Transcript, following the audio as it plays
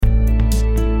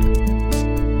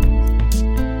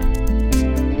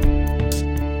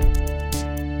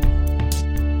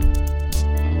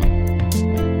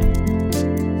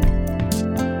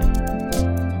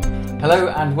Hello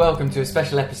and welcome to a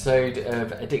special episode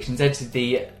of Addiction's Edited,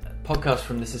 the podcast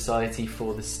from the Society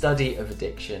for the Study of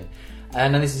Addiction.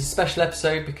 And this is a special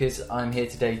episode because I'm here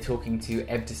today talking to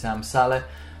Ebtesam Saleh,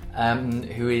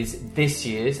 who is this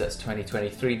year's, that's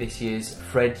 2023, this year's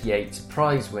Fred Yates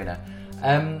Prize winner.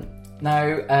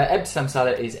 Ebtesam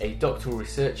Saleh is a doctoral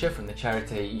researcher from the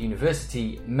Charité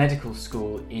University Medical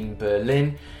School in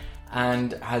Berlin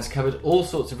and has covered all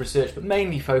sorts of research, but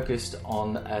mainly focused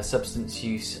on substance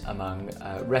use among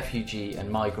refugee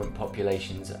and migrant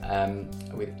populations,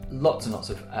 with lots and lots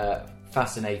of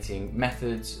fascinating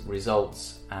methods,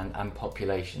 results, and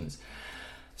populations.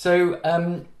 So,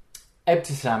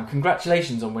 Ebtesam,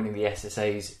 congratulations on winning the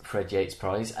SSA's Fred Yates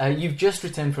Prize. You've just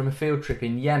returned from a field trip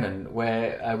in Yemen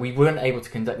where we weren't able to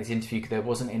conduct this interview because there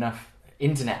wasn't enough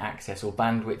internet access or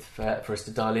bandwidth for us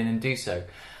to dial in and do so.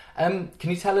 Can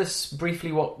you tell us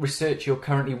briefly what research you're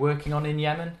currently working on in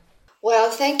Yemen? Well,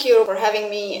 thank you for having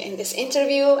me in this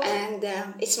interview, and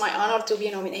it's my honor to be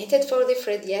nominated for the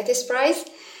Fred Yates Prize.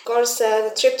 Of course,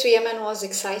 the trip to Yemen was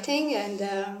exciting, and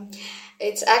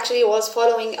it actually was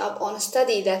following up on a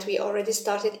study that we already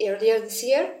started earlier this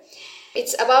year.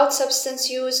 It's about substance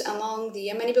use among the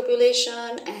Yemeni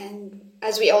population, and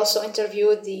as we also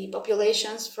interviewed the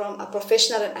populations from a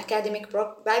professional and academic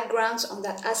backgrounds on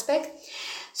that aspect.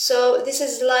 So this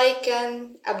is like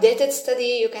an updated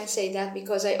study, you can say that,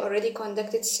 because I already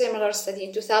conducted similar study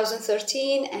in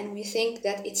 2013, and we think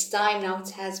that it's time now. It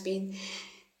has been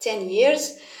 10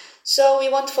 years. So we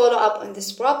want to follow up on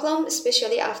this problem,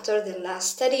 especially after the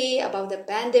last study about the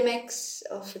pandemics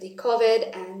of the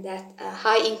COVID and that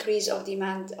high increase of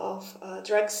demand of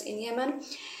drugs in Yemen.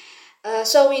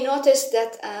 So we noticed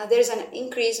that there is an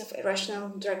increase of irrational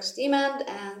drugs demand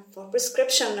and for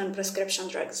prescription and non-prescription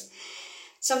drugs.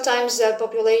 Sometimes the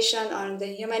population or the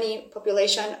Yemeni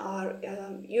population are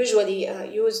usually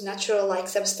use natural-like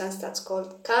substance that's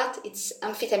called khat. It's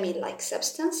amphetamine-like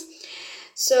substance.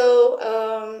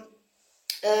 So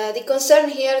the concern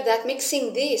here that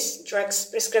mixing these drugs,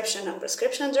 prescription and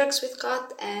prescription drugs with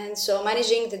khat, and so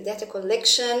managing the data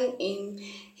collection in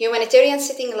humanitarian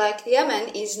setting like Yemen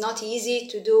is not easy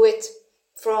to do it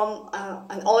from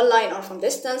an online or from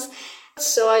distance.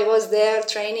 So I was there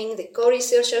training the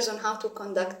co-researchers on how to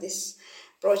conduct this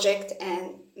project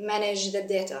and manage the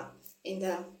data in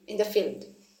the field.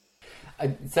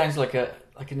 It sounds like an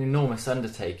enormous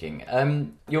undertaking.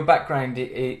 Your background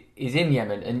is in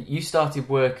Yemen, and you started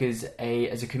work as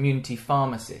a community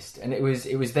pharmacist, and it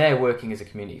was there working as a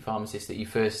community pharmacist that you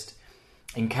first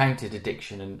encountered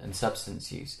addiction and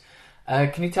substance use.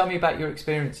 Can you tell me about your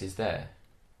experiences there?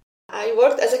 I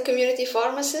worked as a community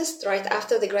pharmacist right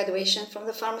after the graduation from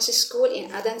the pharmacy school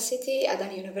in Aden City,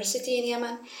 Aden University in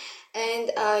Yemen. And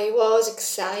I was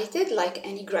excited, like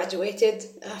any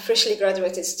freshly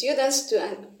graduated students,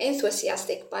 to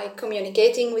enthusiastic by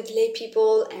communicating with lay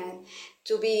people and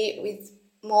to be with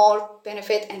more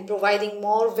benefit and providing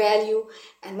more value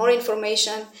and more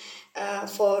information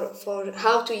for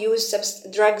how to use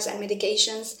drugs and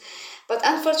medications. But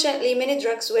unfortunately, many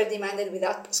drugs were demanded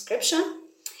without prescription.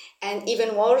 And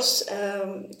even worse,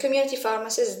 community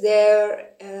pharmacists,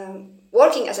 they're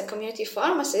working as a community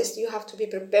pharmacist, you have to be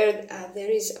prepared.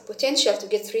 There is a potential to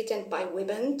get threatened by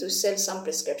women to sell some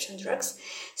prescription drugs,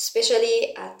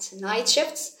 especially at night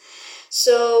shifts.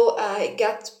 So I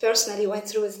personally went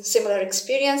through a similar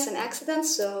experience and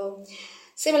accidents. So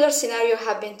similar scenario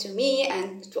happened to me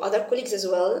and to other colleagues as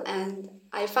well. And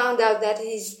I found out that it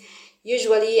is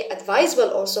usually advisable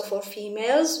also for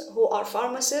females who are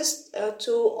pharmacists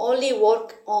to only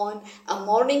work on a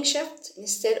morning shift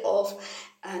instead of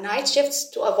night shifts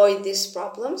to avoid these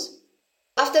problems.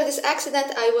 After this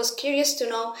accident, I was curious to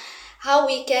know how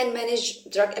we can manage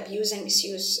drug abuse and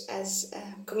misuse as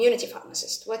a community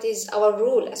pharmacist. What is our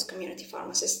role as community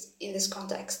pharmacists in this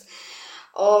context?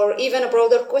 Or even a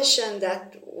broader question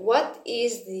that what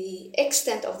is the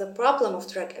extent of the problem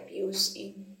of drug abuse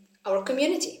in our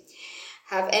community?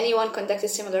 Have anyone conducted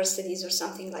similar studies or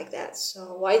something like that?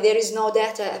 So why there is no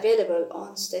data available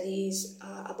on studies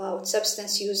about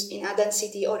substance use in Aden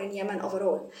City or in Yemen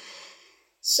overall?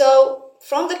 So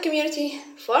from the community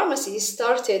pharmacy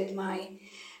started my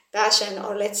passion,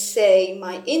 or let's say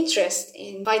my interest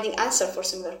in finding answer for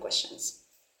similar questions.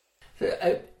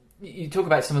 So, you talk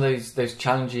about some of those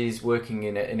challenges working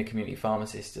in a community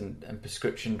pharmacist and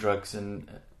prescription drugs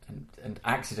and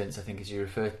accidents, I think, as you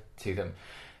refer to them.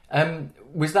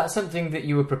 Was that something that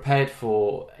you were prepared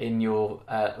for in your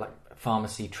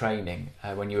pharmacy training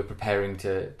when you were preparing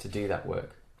to do that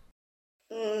work?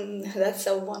 That's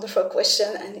a wonderful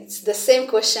question, and it's the same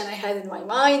question I had in my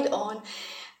mind on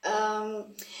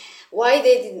why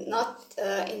they did not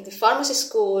in the pharmacy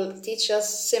school teach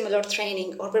us similar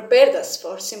training or prepared us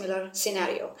for similar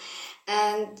scenario.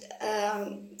 And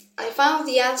I found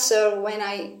the answer when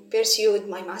I pursued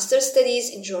my master's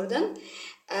studies in Jordan,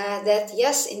 that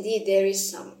yes, indeed, there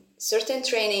is some certain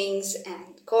trainings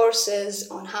and courses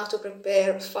on how to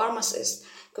prepare pharmacists,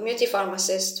 community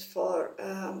pharmacists, for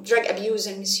drug abuse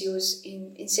and misuse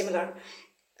in similar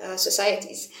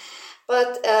societies.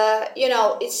 But,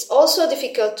 it's also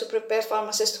difficult to prepare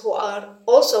pharmacists who are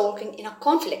also working in a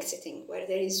conflict setting where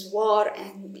there is war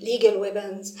and legal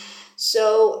weapons.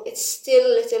 So it's still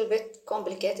a little bit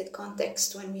complicated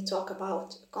context when we talk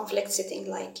about conflict setting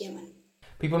like Yemen.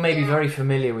 People may be very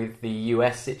familiar with the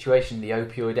US situation, the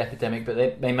opioid epidemic,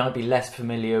 but they might be less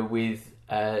familiar with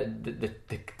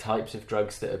the types of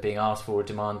drugs that are being asked for or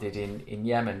demanded in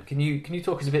Yemen. Can you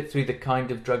talk us a bit through the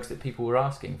kind of drugs that people were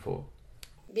asking for?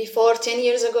 Before 10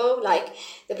 years ago, like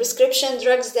the prescription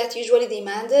drugs that usually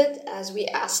demanded, as we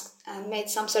asked and made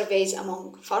some surveys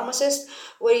among pharmacists,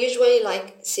 were usually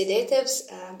like sedatives,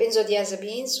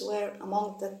 benzodiazepines were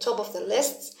among the top of the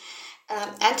lists,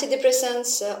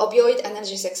 antidepressants, opioid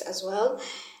analgesics as well.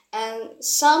 And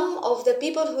some of the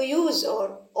people who use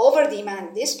or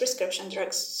over-demand these prescription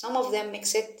drugs, some of them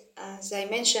mix it, as I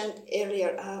mentioned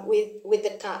earlier, with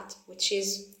the cat, which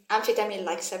is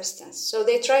amphetamine-like substance. So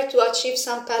they try to achieve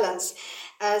some balance,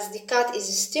 as the cat is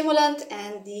a stimulant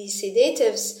and the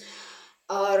sedatives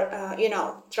are,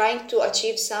 trying to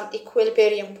achieve some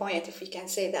equilibrium point, if we can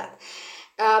say that.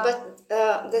 But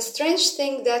the strange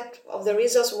thing that of the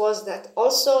results was that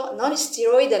also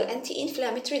non-steroidal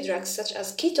anti-inflammatory drugs such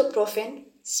as ketoprofen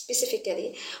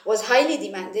specifically was highly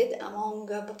demanded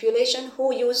among a population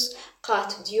who use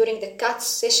cat during the cat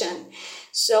session.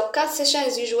 So cat session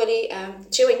is usually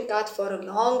chewing cat for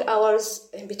long hours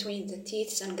in between the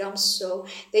teeth and gums, so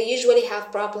they usually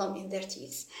have problem in their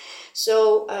teeth.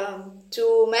 So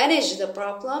to manage the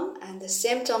problem and the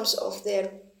symptoms of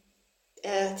their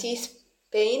teeth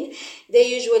pain, they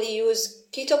usually use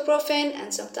ketoprofen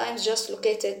and sometimes just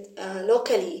located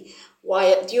locally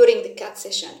while during the cat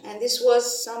session. And this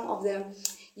was some of the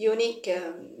unique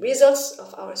results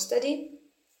of our study.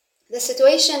 The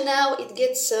situation now, it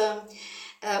gets,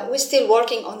 we're still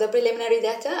working on the preliminary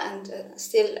data and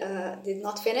still did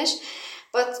not finish.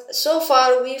 But so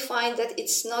far we find that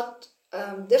it's not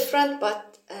different,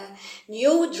 but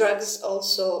new drugs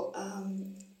also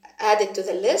added to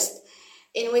the list,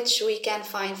 in which we can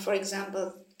find, for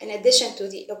example, in addition to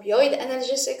the opioid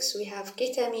analgesics, we have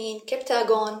ketamine,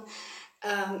 Keptagon,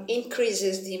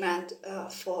 increases demand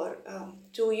for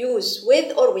to use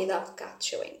with or without cat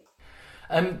chewing.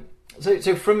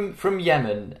 So from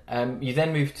Yemen, you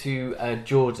then moved to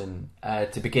Jordan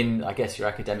to begin, I guess, your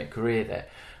academic career there.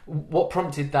 What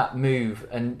prompted that move?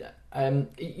 And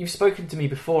you've spoken to me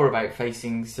before about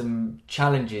facing some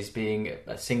challenges being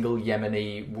a single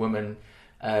Yemeni woman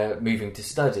moving to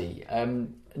study.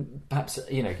 Perhaps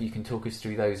you can talk us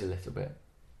through those a little bit.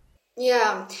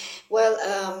 Yeah, well,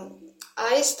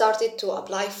 I started to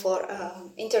apply for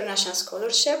international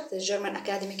scholarship, the German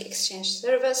Academic Exchange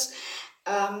Service.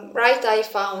 I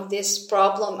found this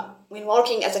problem when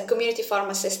working as a community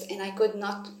pharmacist, and I could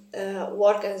not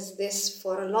work as this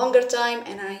for a longer time,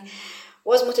 and I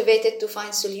was motivated to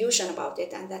find solution about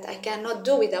it, and that I cannot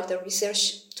do without the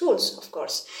research tools, of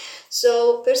course.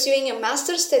 So pursuing a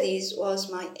master's studies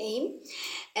was my aim,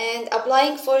 and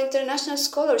applying for international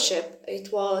scholarship,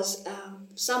 it was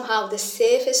somehow the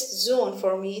safest zone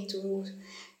for me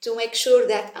to make sure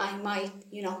that I might,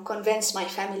 convince my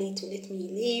family to let me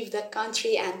leave the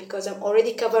country, and because I'm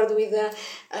already covered with the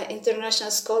international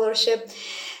scholarship.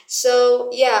 So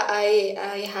yeah,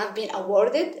 I have been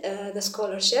awarded the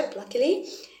scholarship, luckily.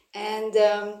 And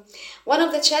one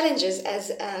of the challenges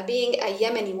as being a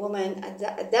Yemeni woman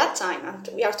at that time, and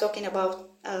we are talking about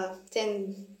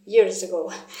 10 years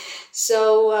ago,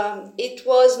 so it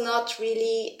was not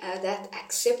really that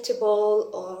acceptable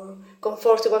or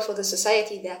comfortable for the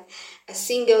society that a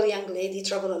single young lady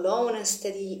travel alone and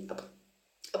study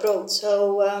abroad.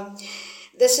 So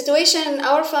the situation in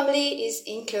our family is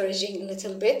encouraging a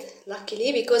little bit,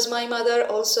 luckily, because my mother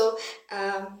also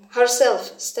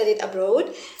herself studied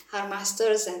abroad, her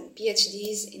master's and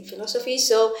PhDs in philosophy.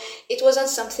 So it wasn't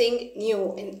something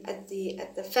new at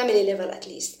the family level, at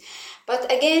least.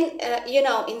 But again,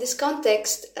 in this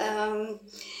context,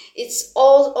 it's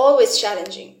always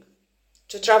challenging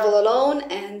to travel alone,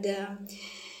 and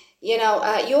you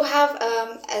have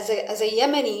as a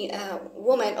Yemeni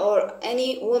woman or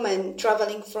any woman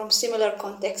traveling from similar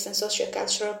contexts and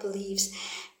sociocultural beliefs,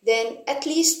 then at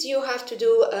least you have to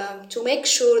do to make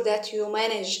sure that you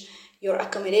manage your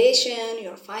accommodation,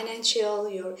 your financial,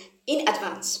 your in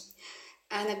advance.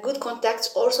 And a good contact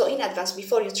also in advance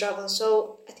before you travel.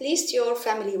 So at least your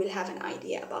family will have an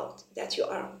idea about that you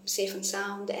are safe and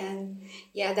sound. And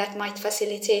yeah, that might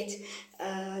facilitate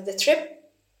the trip.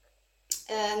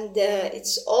 And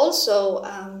it's also,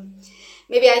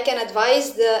 maybe I can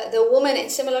advise the woman in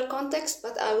similar context,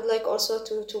 but I would like also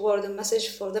to word a message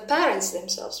for the parents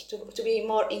themselves, to be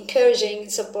more encouraging,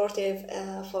 supportive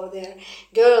for their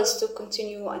girls to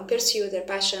continue and pursue their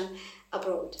passion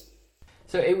abroad.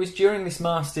 So it was during this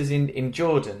master's in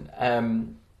Jordan,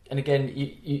 and again,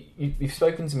 you've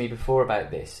spoken to me before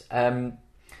about this, but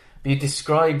you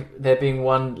describe there being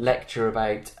one lecture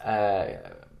about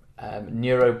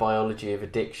neurobiology of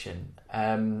addiction,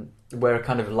 where a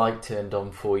kind of light turned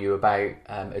on for you about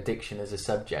addiction as a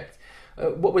subject.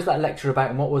 What was that lecture about,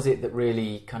 and what was it that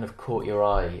really kind of caught your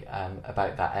eye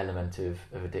about that element of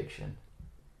addiction?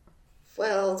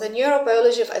 Well, the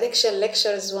neurobiology of addiction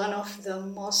lecture is one of the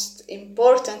most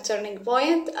important turning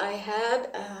point I had.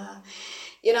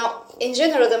 In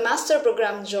general, the master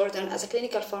program in Jordan as a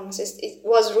clinical pharmacist, it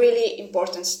was really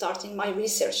important starting my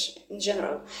research in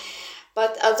general.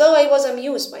 But although I was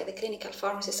amused by the clinical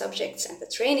pharmacy subjects and the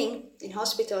training in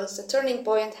hospitals, the turning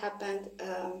point happened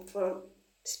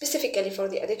specifically for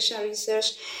the addiction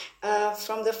research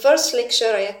from the first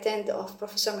lecture I attended of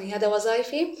Professor Mayada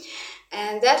Wazaifi.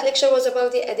 And that lecture was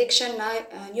about the addiction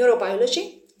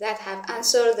neurobiology that have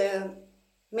answered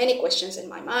many questions in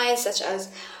my mind, such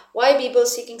as why people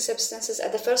seeking substances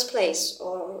at the first place,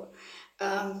 or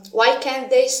why can't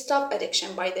they stop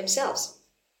addiction by themselves,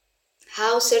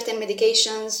 how certain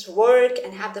medications work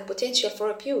and have the potential for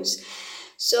abuse.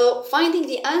 So finding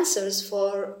the answers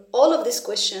for all of these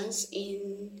questions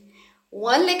in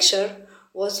one lecture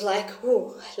was like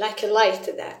a light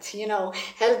that,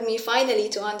 helped me finally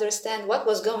to understand what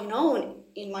was going on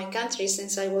in my country,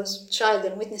 since I was a child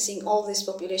and witnessing all this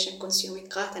population consuming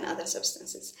khat and other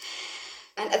substances.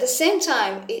 And at the same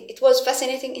time, it was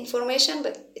fascinating information,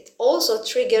 but it also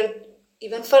triggered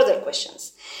even further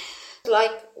questions.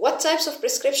 Like what types of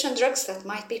prescription drugs that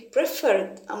might be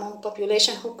preferred among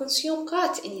population who consume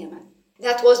khat in Yemen.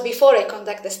 That was before I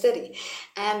conduct the study.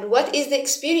 And what is the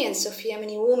experience of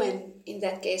Yemeni women in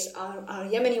that case? Are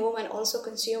Yemeni women also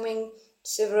consuming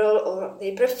several, or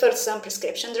they prefer some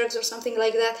prescription drugs or something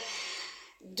like that?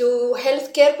 Do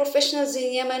healthcare professionals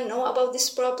in Yemen know about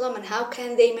this problem, and how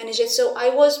can they manage it? So I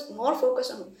was more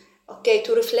focused on,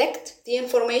 to reflect the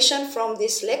information from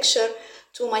this lecture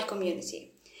to my community.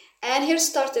 And here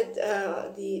started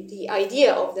the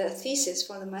idea of the thesis,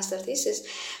 for the master thesis,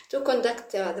 to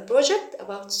conduct the project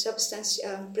about substance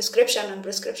prescription and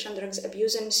prescription drugs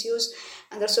abuse and misuse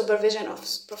under supervision of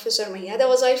Professor Mayada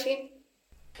Wazaifi.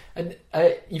 And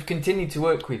you've continued to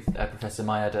work with Professor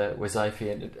Mayada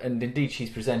Wazaifi, and indeed she's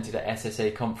presented at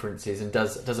SSA conferences and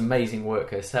does amazing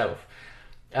work herself.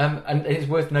 And it's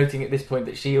worth noting at this point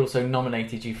that she also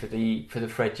nominated you for the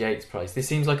Fred Yates Prize. This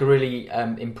seems like a really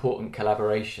important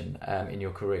collaboration in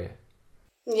your career.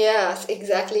 Yes,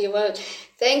 exactly. Well,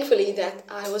 thankfully that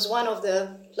I was one of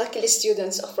the lucky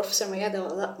students of Professor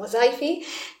Mayada Wazaifi,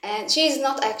 and she is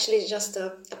not actually just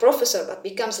a professor, but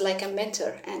becomes like a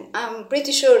mentor. And I'm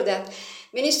pretty sure that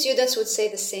many students would say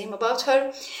the same about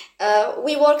her.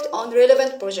 We worked on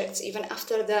relevant projects even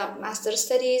after the master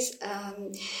studies.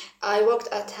 I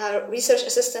worked at her research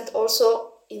assistant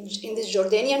also in this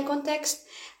Jordanian context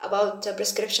about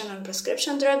prescription and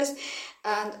prescription drugs.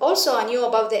 And also I knew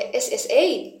about the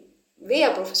SSA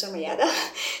via Professor Mayada.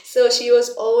 So she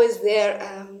was always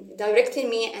there directing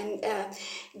me and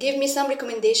give me some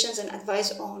recommendations and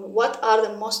advice on what are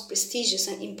the most prestigious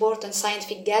and important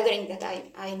scientific gathering that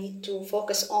I need to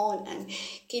focus on and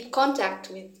keep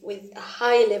contact with a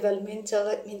high level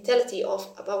mentality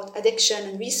about addiction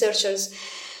and researchers.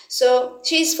 So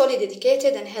she is fully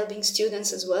dedicated and helping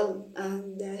students as well.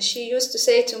 And she used to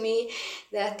say to me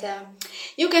that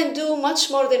you can do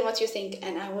much more than what you think.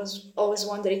 And I was always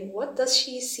wondering, what does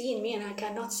she see in me and I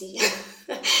cannot see?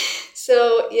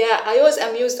 So yeah, I was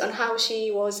amused on how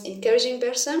she was encouraging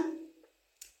person.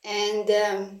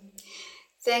 And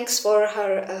thanks for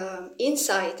her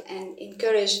insight and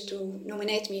encourage to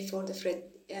nominate me for the Fred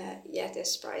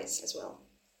Yates Prize as well.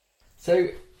 So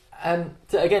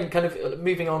again, kind of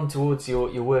moving on towards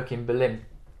your work in Berlin,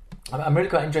 I'm really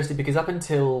quite interested because up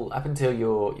until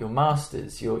your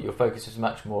masters, your focus was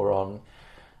much more on,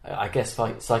 I guess,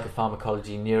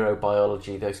 psychopharmacology,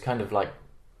 neurobiology, those kind of like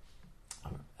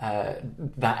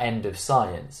that end of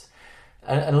science.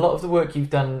 And a lot of the work you've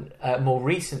done more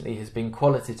recently has been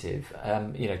qualitative,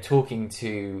 talking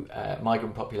to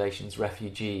migrant populations,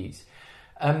 refugees.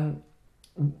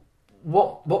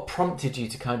 what prompted you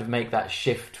to kind of make that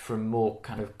shift from more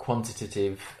kind of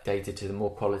quantitative data to the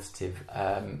more qualitative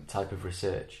type of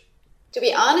research? To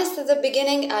be honest, at the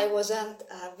beginning, I wasn't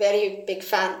a very big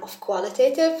fan of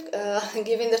qualitative,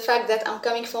 given the fact that I'm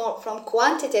coming from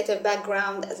quantitative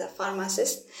background as a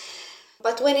pharmacist.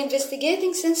 But when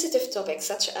investigating sensitive topics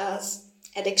such as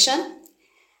addiction,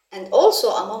 and also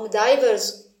among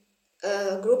diverse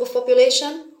group of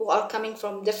population who are coming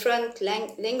from different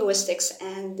linguistics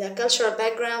and cultural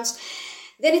backgrounds,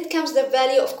 then it comes the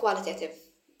value of qualitative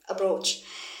approach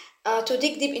to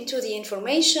dig deep into the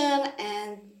information.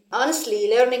 And honestly,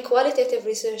 learning qualitative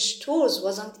research tools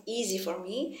wasn't easy for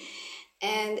me,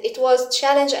 and it was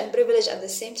challenge and privilege at the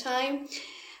same time.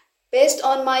 Based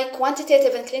on my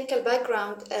quantitative and clinical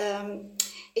background,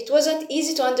 it wasn't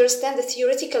easy to understand the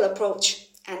theoretical approach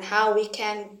and how we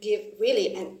can give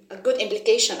really a good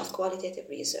implication of qualitative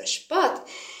research. But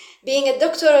being a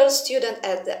doctoral student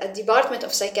at the Department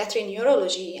of Psychiatry and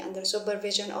Neurology under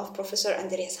supervision of Professor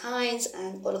Andreas Heinz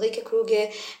and Ulrike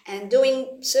Kruge, and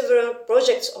doing several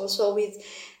projects also with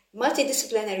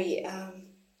multidisciplinary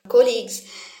colleagues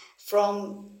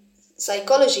from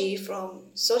psychology,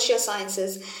 from social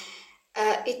sciences,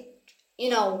 it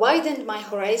widened my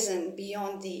horizon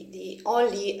beyond the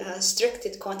only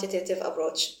stricted quantitative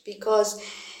approach, because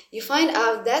you find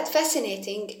out that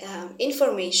fascinating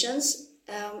informations.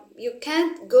 You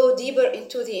can't go deeper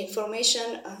into the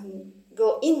information and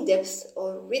go in depth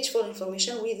or reach full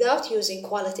information without using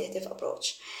qualitative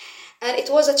approach. And it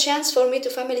was a chance for me to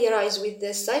familiarize with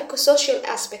the psychosocial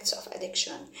aspects of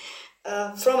addiction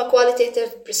from a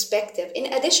qualitative perspective,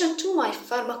 in addition to my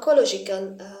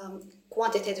pharmacological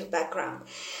quantitative background.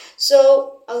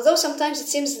 So although sometimes it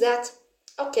seems that,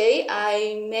 okay,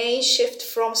 I may shift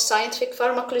from scientific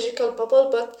pharmacological bubble,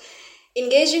 but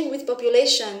engaging with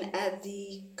population at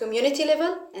the community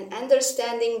level and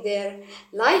understanding their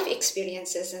life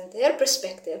experiences and their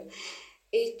perspective,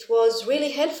 it was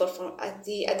really helpful at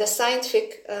the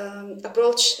scientific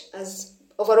approach as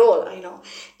overall. I know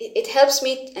it helps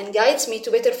me and guides me to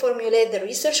better formulate the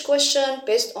research question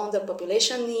based on the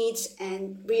population needs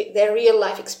and their real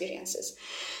life experiences.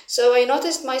 So I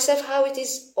noticed myself how it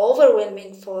is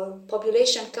overwhelming for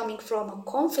population coming from a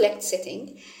conflict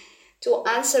setting to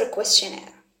answer a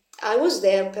questionnaire. I was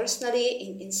there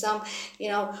personally in some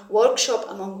workshop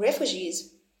among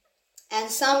refugees, and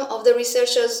some of the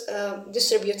researchers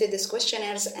distributed these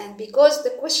questionnaires, and because the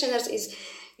questionnaires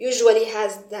usually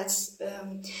has that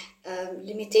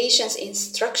limitations in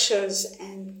structures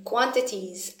and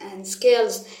quantities and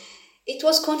scales, it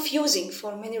was confusing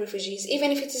for many refugees,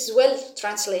 even if it is well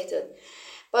translated.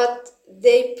 But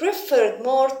they preferred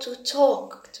more to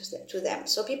talk to them.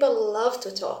 So people love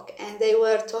to talk, and they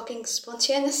were talking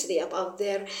spontaneously about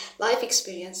their life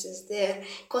experiences, their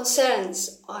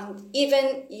concerns, and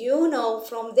even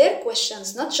from their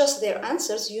questions, not just their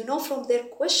answers, from their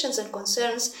questions and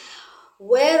concerns,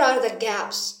 where are the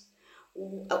gaps,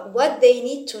 what they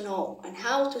need to know, and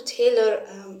how to tailor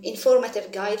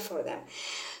informative guide for them.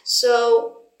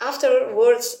 So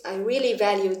afterwards, I really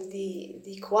valued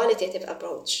the qualitative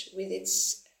approach with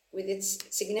its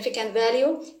significant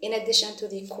value, in addition to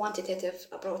the quantitative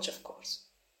approach, of course.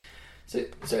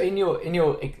 So in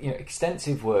your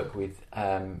extensive work with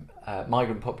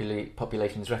migrant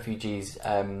populations, refugees,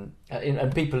 and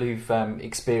people who've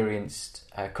experienced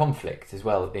conflict as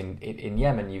well in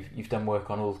Yemen, you've done work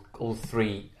on all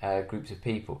three groups of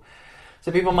people.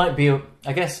 So people might be,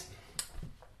 I guess,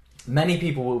 many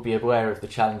people will be aware of the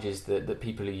challenges that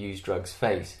people who use drugs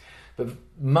face, but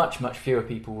much fewer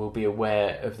people will be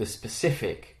aware of the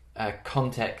specific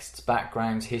contexts,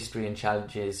 backgrounds, history and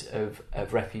challenges of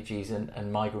refugees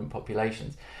and migrant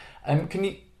populations. Can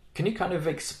you kind of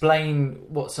explain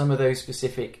what some of those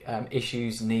specific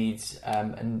issues, needs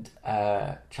and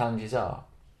challenges are?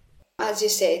 As you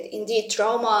said, indeed,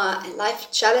 trauma and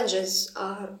life challenges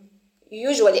are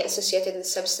usually associated with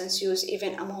substance use,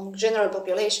 even among general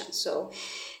population.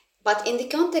 But in the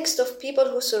context of people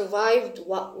who survived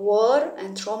war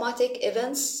and traumatic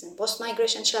events and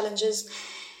post-migration challenges,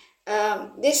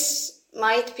 this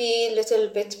might be a little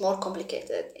bit more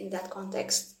complicated in that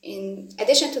context. In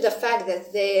addition to the fact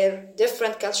that their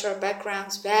different cultural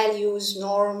backgrounds, values,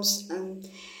 norms, and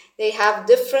they have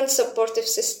different supportive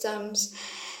systems,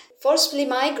 forcibly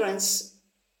migrants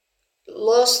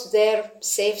lost their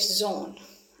safe zone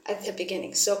at the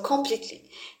beginning, so completely,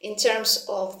 in terms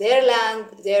of their land,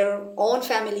 their own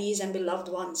families and beloved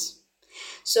ones.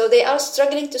 So they are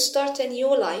struggling to start a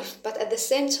new life, but at the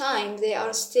same time they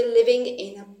are still living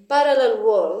in a parallel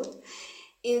world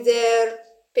in their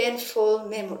painful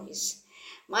memories.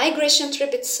 Migration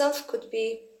trip itself could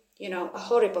be a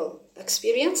horrible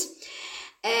experience.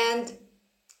 And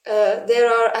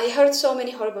I heard so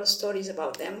many horrible stories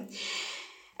about them.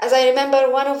 As I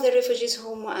remember, one of the refugees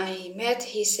whom I met,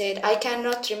 he said, "I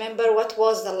cannot remember what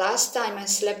was the last time I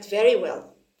slept very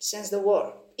well since the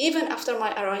war. Even after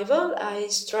my arrival, I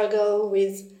struggle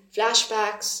with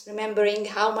flashbacks, remembering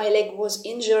how my leg was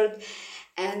injured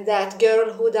and that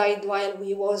girl who died while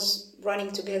we was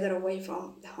running together away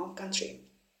from the home country."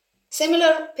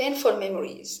 Similar painful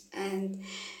memories. And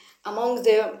among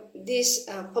this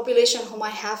population who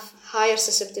might have higher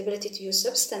susceptibility to use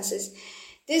substances,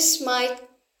 this might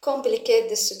complicate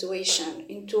the situation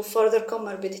into further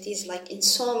comorbidities like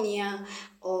insomnia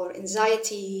or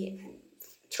anxiety,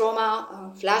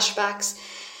 trauma, flashbacks.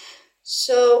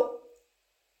 So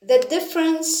the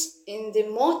difference in the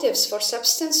motives for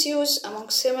substance use among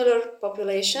similar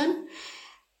population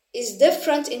is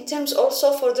different in terms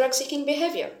also for drug-seeking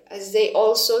behavior, as they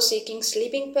also seeking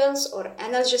sleeping pills or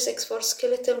analgesics for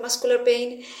skeletal muscular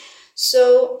pain.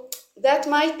 So that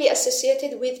might be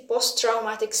associated with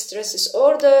post-traumatic stress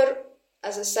disorder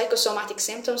as a psychosomatic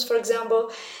symptoms, for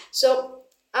example. So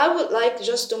I would like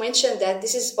just to mention that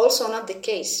this is also not the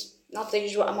case, not the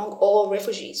usual among all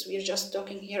refugees. We're just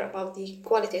talking here about the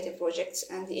qualitative projects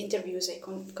and the interviews I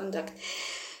conduct.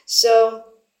 So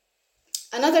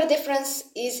another difference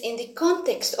is in the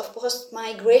context of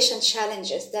post-migration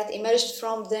challenges that emerged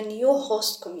from the new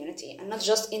host community, and not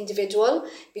just individual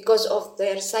because of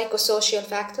their psychosocial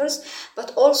factors,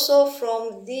 but also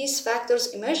from these factors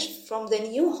emerged from the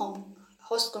new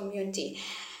host community.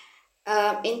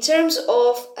 In terms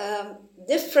of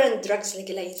different drugs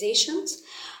legalizations,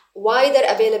 wider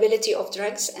availability of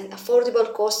drugs and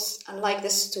affordable costs, unlike the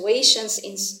situations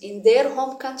in their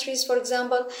home countries, for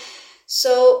example.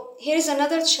 So here's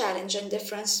another challenge and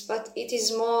difference, but it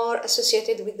is more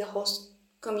associated with the host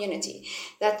community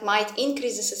that might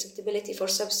increase the susceptibility for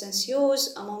substance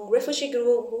use among refugee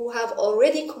groups who have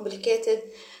already complicated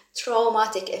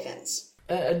traumatic events.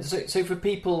 And so for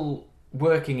people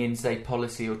working in, say,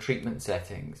 policy or treatment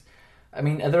settings, I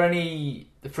mean, are there any,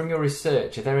 from your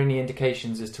research, are there any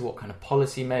indications as to what kind of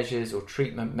policy measures or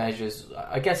treatment measures?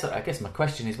 I guess my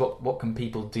question is, what can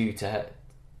people do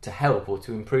to help or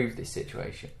to improve this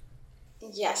situation?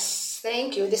 Yes,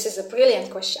 thank you. This is a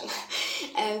brilliant question.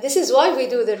 And this is why we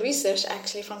do the research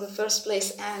actually from the first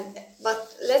place.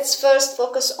 But let's first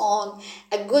focus on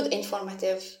a good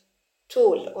informative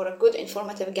tool or a good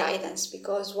informative guidance,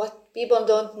 because what people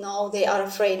don't know, they are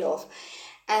afraid of.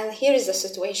 And here is the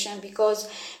situation, because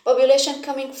population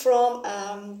coming from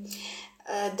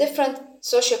different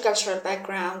sociocultural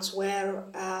backgrounds where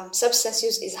substance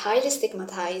use is highly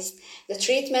stigmatized, the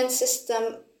treatment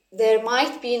system, there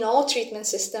might be no treatment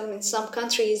system in some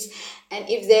countries, and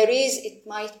if there is, it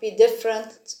might be different.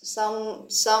 Some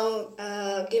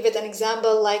give it an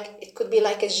example, like it could be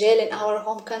like a jail in our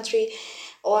home country.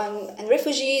 And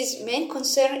refugees' main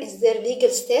concern is their legal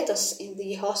status in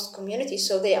the host community,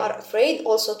 so they are afraid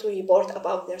also to report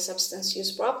about their substance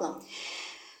use problem.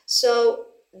 So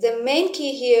the main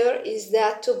key here is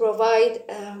that to provide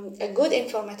a good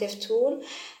informative tool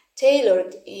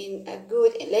tailored in a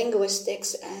good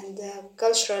linguistics and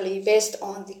culturally based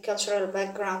on the cultural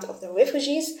background of the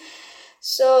refugees.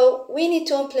 So we need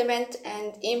to implement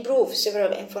and improve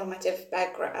several informative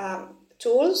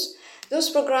tools. Those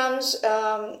programs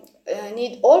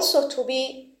need also to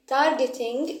be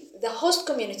targeting the host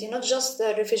community, not just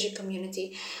the refugee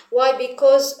community. Why?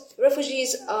 Because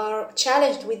refugees are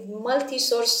challenged with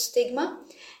multi-source stigma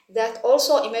that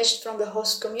also emerged from the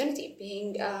host community.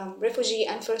 Being refugee,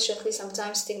 unfortunately,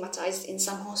 sometimes stigmatized in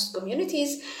some host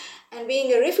communities, and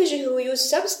being a refugee who uses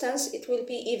substance, it will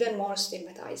be even more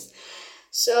stigmatized.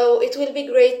 So it will be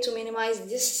great to minimize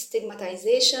this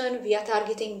stigmatization via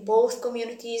targeting both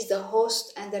communities, the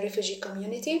host and the refugee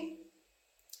community.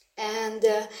 And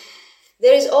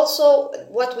there is also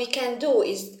what we can do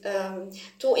is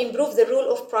to improve the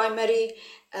role of primary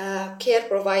care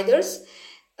providers.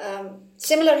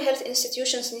 Similar health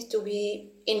institutions need to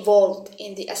be involved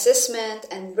in the assessment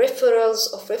and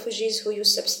referrals of refugees who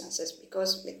use substances,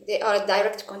 because they are a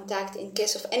direct contact in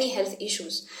case of any health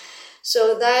issues.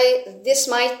 So this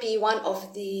might be one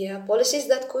of the policies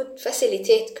that could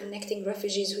facilitate connecting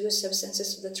refugees who use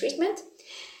substances to the treatment.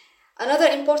 Another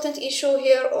important issue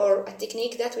here, or a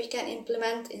technique that we can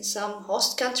implement in some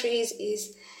host countries,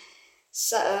 is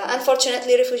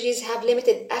unfortunately refugees have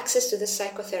limited access to the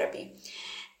psychotherapy.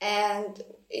 And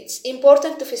it's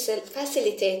important to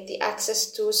facilitate the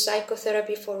access to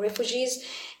psychotherapy for refugees,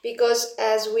 because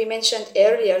as we mentioned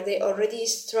earlier, they already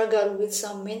struggle with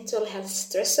some mental health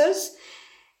stressors,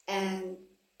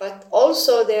 but also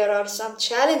also there are some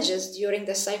challenges during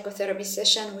the psychotherapy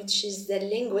session, which is the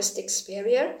linguistics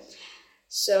barrier.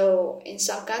 So in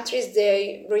some countries,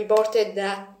 they reported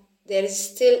that there is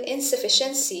still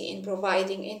insufficiency in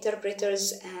providing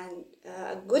interpreters and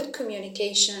good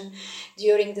communication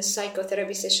during the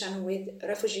psychotherapy session with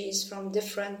refugees from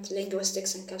different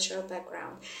linguistics and cultural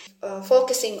background.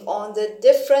 Focusing on the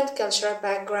different cultural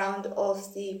background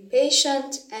of the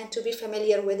patient and to be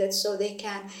familiar with it so they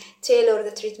can tailor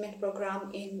the treatment program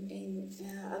in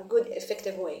a good,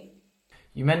 effective way.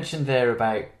 You mentioned there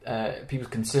about people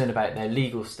concerned about their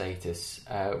legal status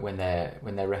when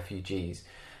they're refugees.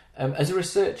 As a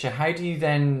researcher, how do you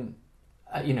then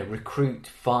recruit,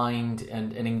 find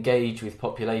and engage with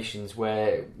populations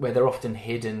where they're often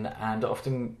hidden and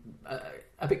often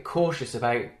a bit cautious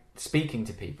about speaking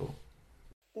to people?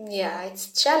 Yeah, it's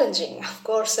challenging, of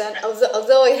course, and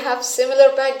although I have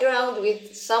similar background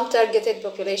with some targeted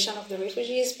population of the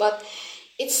refugees, but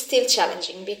it's still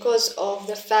challenging because of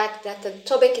the fact that the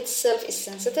topic itself is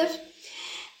sensitive.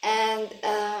 And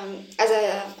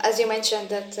as you mentioned,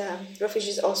 that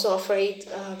refugees also afraid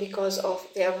because of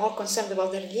they are more concerned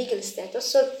about their legal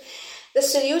status. So the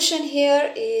solution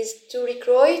here is to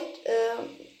recruit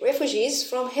refugees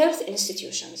from health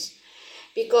institutions,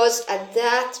 because at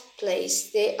that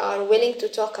place they are willing to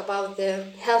talk about their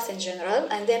health in general,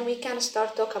 and then we can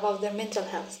start talk about their mental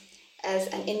health as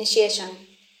an initiation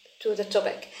to the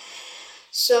topic.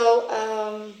 So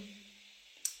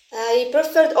I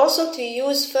preferred also to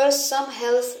use first some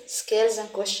health scales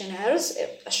and questionnaires,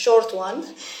 a short one,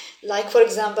 like for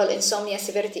example insomnia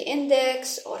severity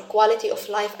index or quality of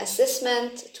life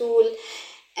assessment tool,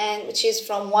 and which is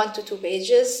from 1 to 2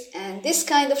 pages. And this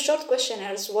kind of short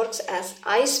questionnaires works as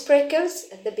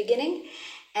icebreakers at the beginning,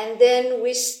 and then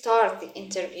we start the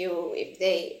interview, if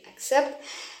they accept,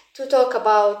 to talk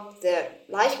about their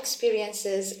life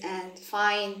experiences and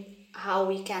find how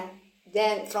we can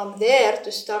then from there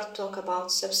to start talk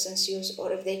about substance use,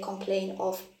 or if they complain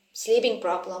of sleeping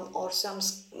problem or some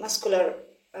muscular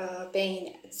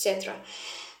pain, etc.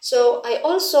 So I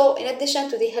also, in addition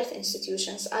to the health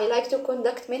institutions, I like to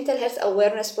conduct mental health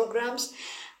awareness programs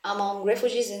among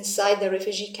refugees inside the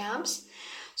refugee camps,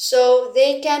 so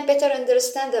they can better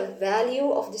understand the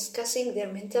value of discussing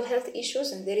their mental health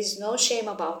issues, and there is no shame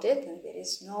about it, and there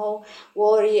is no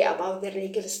worry about their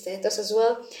legal status as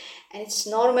well. And it's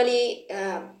normally,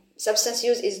 substance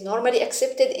use is normally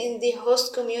accepted in the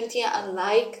host community,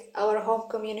 unlike our home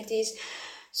communities.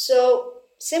 So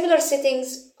similar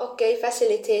settings,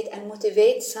 facilitate and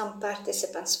motivate some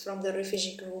participants from the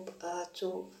refugee group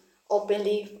to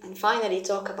openly and finally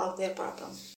talk about their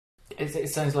problem. It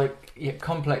sounds like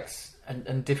complex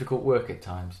and difficult work at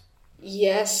times.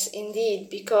 Yes, indeed,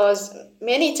 because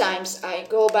many times I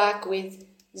go back with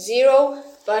 0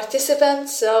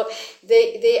 participants, so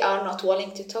they are not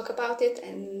willing to talk about it,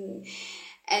 and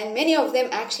many of them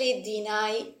actually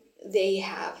deny they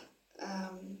have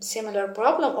similar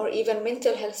problem or even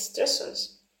mental health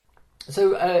stressors.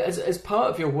 So as part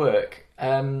of your work,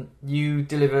 you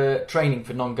deliver training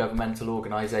for non-governmental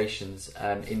organisations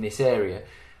in this area.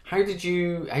 How did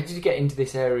you get into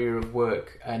this area of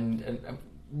work, and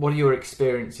what are your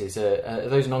experiences? Are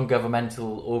those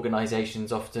non-governmental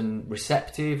organisations often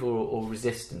receptive or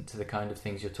resistant to the kind of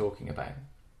things you're talking about?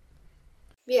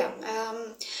 Yeah,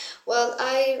 well,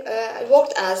 I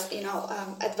worked as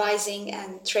advising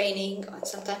and training and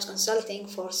sometimes consulting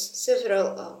for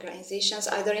several organizations,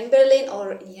 either in Berlin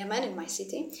or in Yemen, in my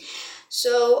city.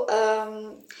 So,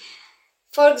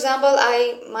 for example,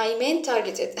 my main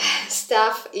targeted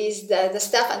staff is the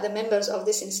staff and the members of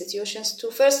these institutions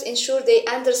to first ensure they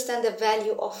understand the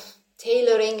value of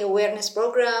tailoring awareness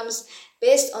programs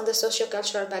based on the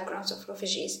socio-cultural backgrounds of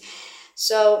refugees.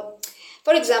 So,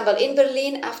 for example, in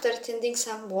Berlin, after attending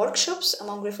some workshops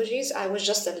among refugees, I was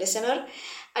just a listener.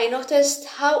 I noticed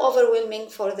how overwhelming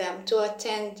for them to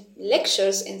attend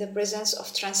lectures in the presence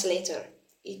of translator.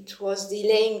 It was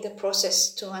delaying the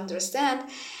process to understand,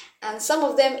 and some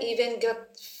of them even got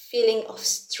feeling of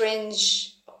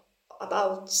strange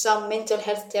about some mental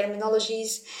health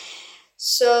terminologies.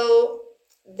 So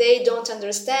they don't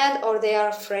understand, or they are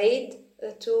afraid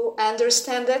to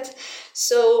understand it.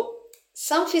 So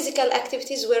some physical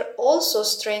activities were also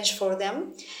strange for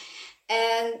them.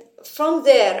 And from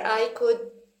there, I could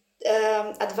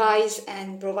advise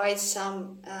and provide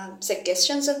some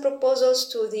suggestions and proposals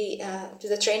to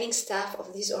the training staff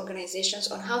of these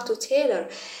organizations on how to tailor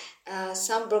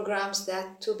some programs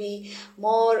that to be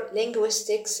more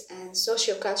linguistics and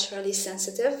socio-culturally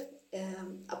sensitive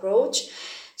approach,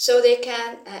 so they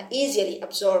can easily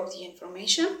absorb the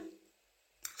information.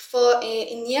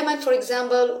 In Yemen, for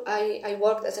example, I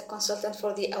worked as a consultant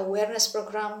for the awareness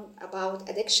program about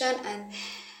addiction. And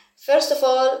first of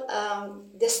all,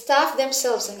 the staff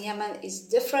themselves in Yemen is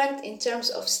different in terms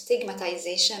of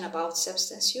stigmatization about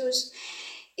substance use.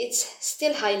 It's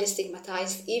still highly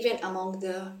stigmatized, even among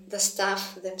the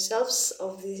staff themselves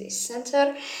of the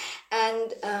center.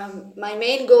 And my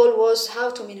main goal was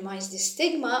how to minimize this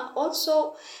stigma,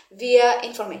 also via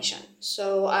information.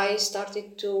 So I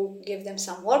started to give them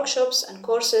some workshops and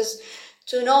courses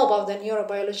to know about the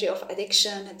neurobiology of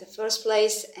addiction in the first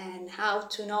place, and how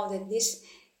to know that this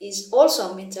is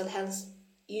also a mental health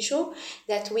issue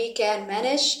that we can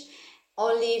manage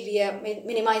only via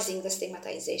minimizing the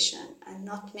stigmatization and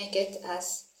not make it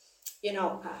as,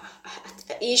 an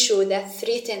issue that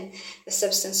threatens the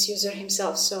substance user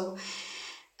himself. So,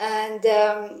 and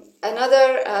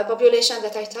another population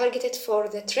that I targeted for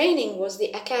the training was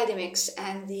the academics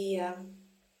and the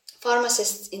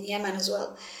pharmacists in Yemen as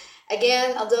well.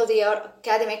 Again, although they are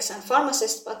academics and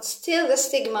pharmacists, but still the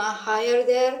stigma higher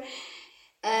there.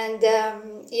 And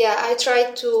I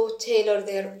tried to tailor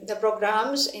the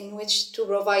programs in which to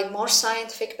provide more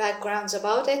scientific backgrounds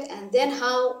about it, and then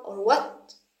how or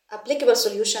what applicable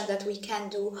solution that we can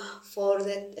do for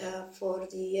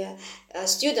the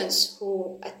students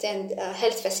who attend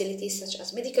health facilities such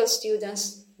as medical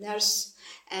students, nurse,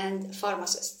 and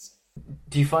pharmacists.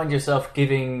 Do you find yourself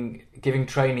giving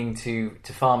training to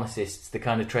pharmacists the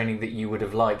kind of training that you would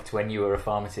have liked when you were a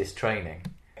pharmacist training?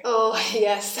 Oh,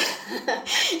 yes,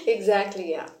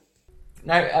 exactly, yeah.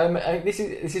 Now, this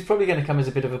is probably going to come as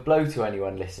a bit of a blow to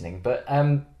anyone listening, but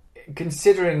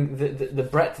considering the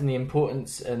breadth and the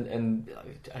importance and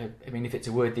I mean, if it's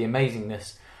a word, the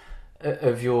amazingness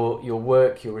of your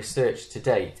work, your research to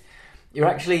date, you're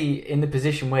actually in the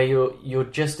position where you're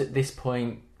just at this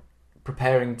point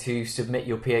preparing to submit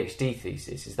your PhD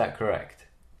thesis. Is that correct?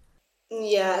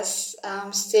 Yes,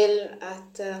 I'm still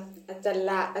at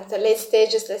the late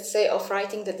stages, let's say, of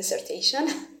writing the dissertation.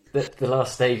 The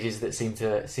last stages that seem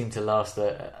to last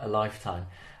a lifetime.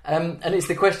 And it's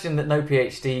the question that no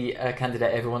PhD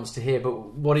candidate ever wants to hear.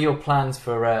 But what are your plans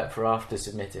for after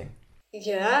submitting?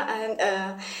 Yeah,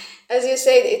 and as you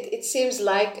said, it seems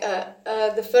like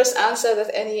the first answer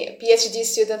that any PhD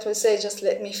student will say, just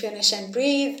let me finish and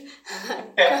breathe,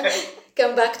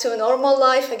 come back to a normal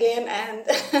life again.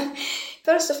 And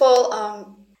first of all,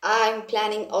 I'm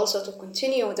planning also to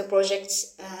continue the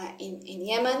projects in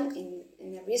Yemen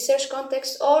in a research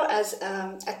context, or as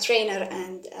a trainer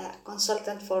and a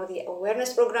consultant for the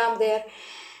awareness program there.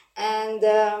 And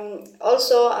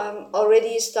also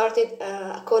already started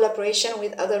a collaboration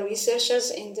with other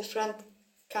researchers in different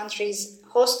countries,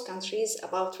 host countries,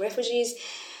 about refugees.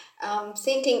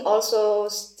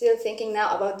 Still thinking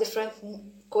now about different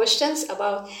questions,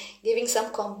 about giving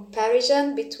some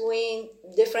comparison between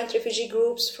different refugee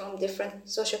groups from different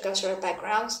sociocultural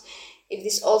backgrounds, if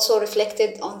this also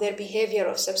reflected on their behavior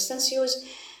of substance use.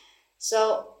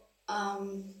 So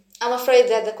I'm afraid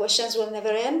that the questions will never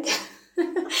end.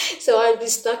 So I'll be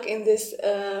stuck in this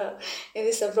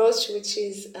approach, which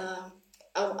is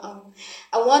a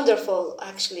wonderful,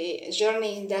 actually,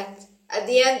 journey, in that at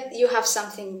the end you have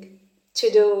something to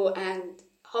do, and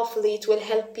hopefully it will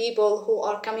help people who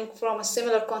are coming from a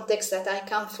similar context that I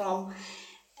come from.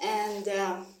 And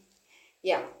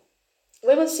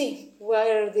we will see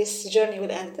where this journey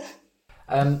will end.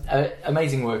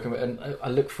 Amazing work, and I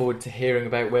look forward to hearing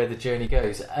about where the journey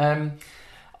goes.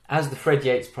 As the Fred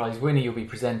Yates Prize winner, you'll be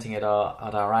presenting at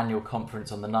our annual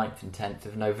conference on the 9th and 10th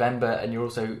of November, and you're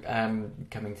also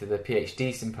coming to the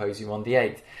PhD Symposium on the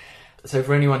 8th. So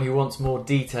for anyone who wants more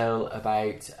detail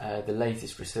about the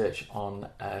latest research on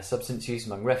substance use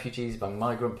among refugees, among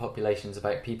migrant populations,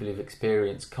 about people who've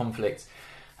experienced conflicts,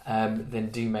 then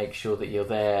do make sure that you're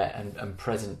there and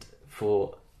present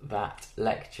for that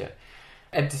lecture.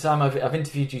 Ebtesam, I've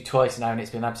interviewed you twice now, and it's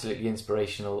been absolutely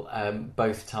inspirational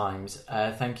both times.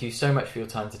 Thank you so much for your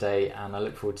time today, and I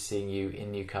look forward to seeing you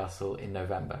in Newcastle in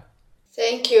November.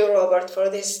 Thank you, Robert, for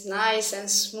this nice and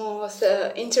smooth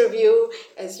interview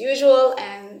as usual,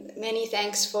 and many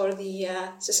thanks for the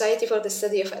Society for the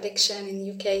Study of Addiction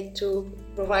in UK to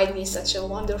provide me such a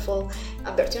wonderful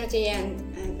opportunity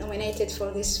and nominated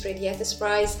for this Fred Yates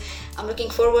Prize. I'm looking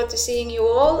forward to seeing you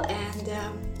all, and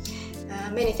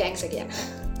many thanks again.